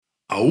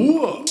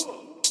Oh,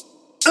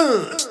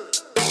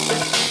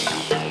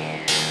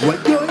 what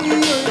yo yo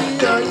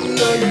yo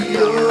yo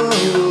yo.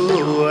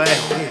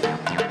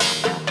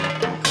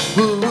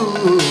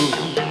 Ooh.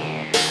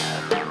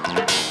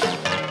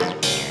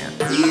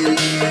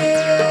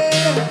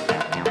 Yeah.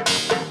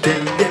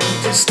 Tell them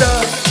to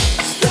stop.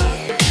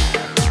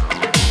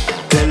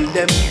 Tell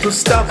them to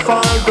stop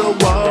all the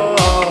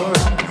war.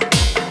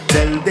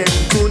 Tell them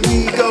to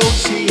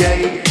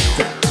negotiate.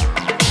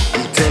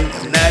 Tell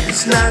them that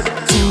it's not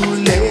too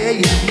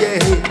late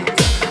yet.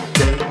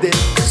 Tell them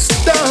to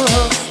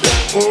stop.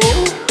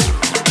 Oh,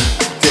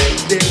 tell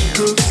them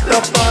to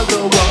stop all the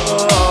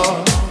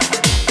war.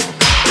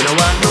 We don't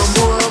want no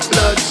more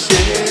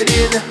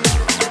bloodshedding.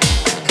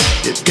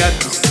 They've got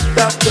to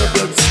stop the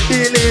blood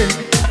spilling.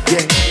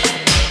 Yeah,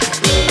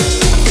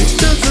 it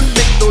doesn't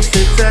make no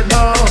sense at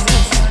all.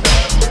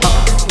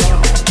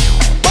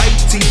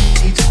 Fighting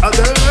each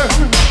other.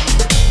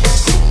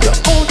 The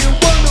only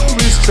one who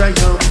is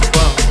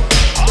triumphant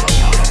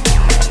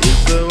is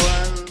the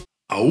one.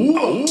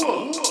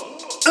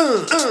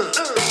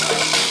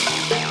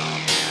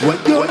 What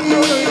yo yo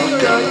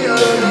yo yo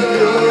yo.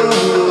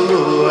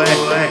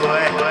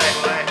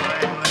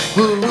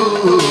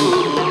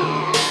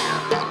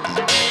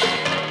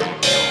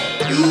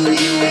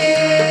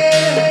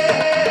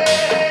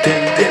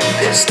 Tell them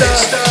to stop.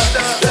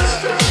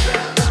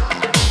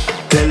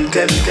 Tell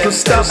them to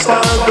stop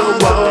all the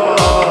war.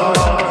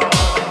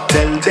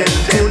 Tell them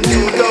to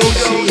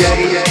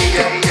negotiate.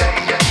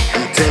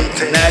 Tell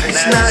them that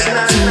it's not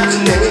too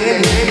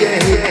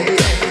late.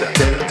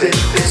 Tell them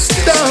to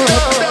stop.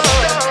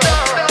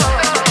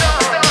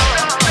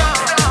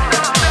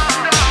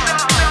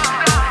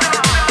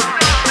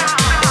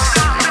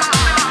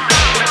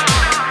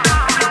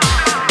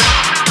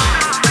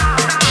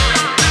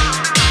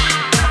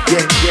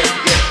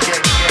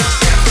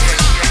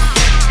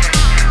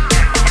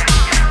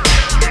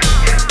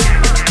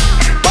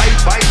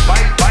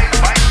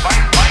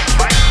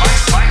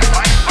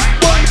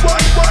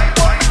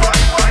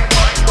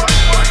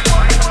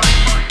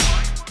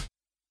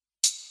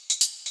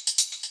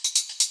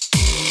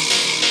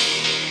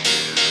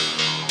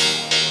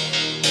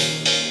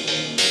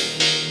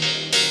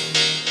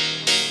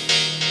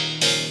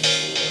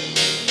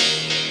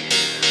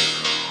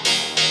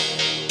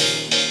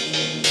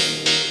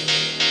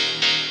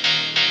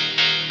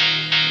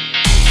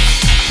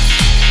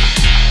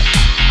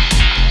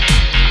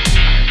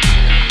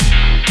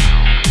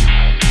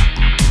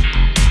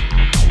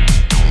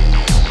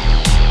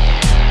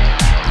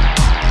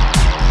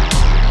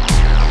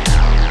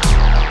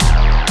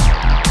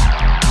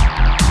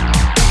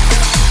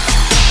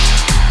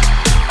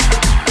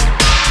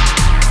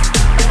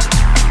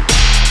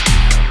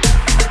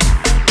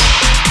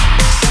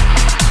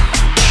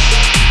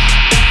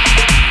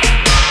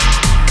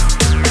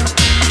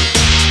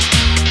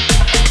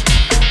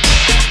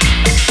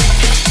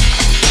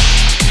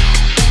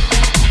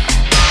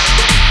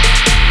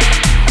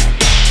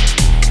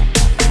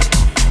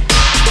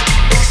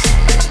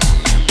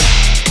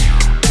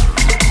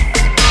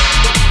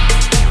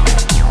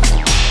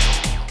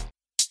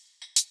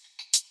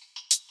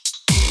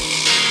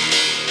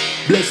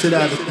 Blessed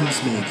are the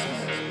peacemakers,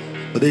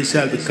 for they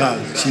shall be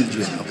called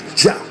children of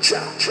Jah.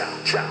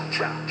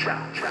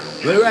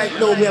 Well, right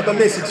now, we have a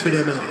message for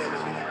them now.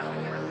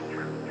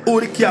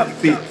 Who the cap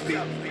fit?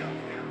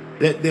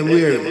 Let them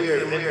wear it.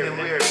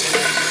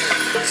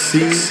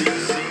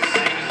 See?